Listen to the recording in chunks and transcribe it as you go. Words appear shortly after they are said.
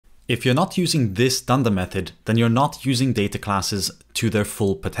If you're not using this dunder method, then you're not using data classes to their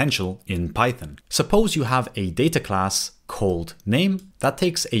full potential in Python. Suppose you have a data class called name that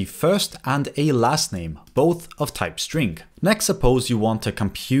takes a first and a last name, both of type string. Next, suppose you want to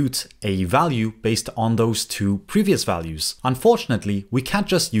compute a value based on those two previous values. Unfortunately, we can't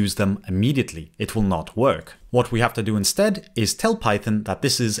just use them immediately. It will not work. What we have to do instead is tell Python that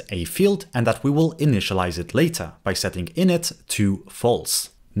this is a field and that we will initialize it later by setting init to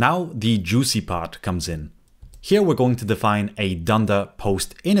false. Now the juicy part comes in. Here we're going to define a dunder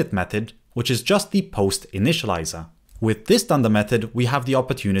post init method, which is just the post initializer. With this dunder method, we have the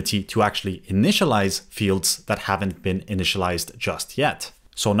opportunity to actually initialize fields that haven't been initialized just yet.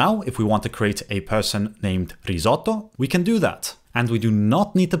 So now if we want to create a person named Risotto, we can do that. And we do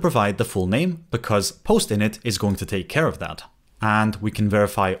not need to provide the full name because post init is going to take care of that. And we can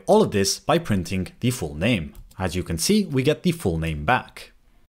verify all of this by printing the full name. As you can see, we get the full name back.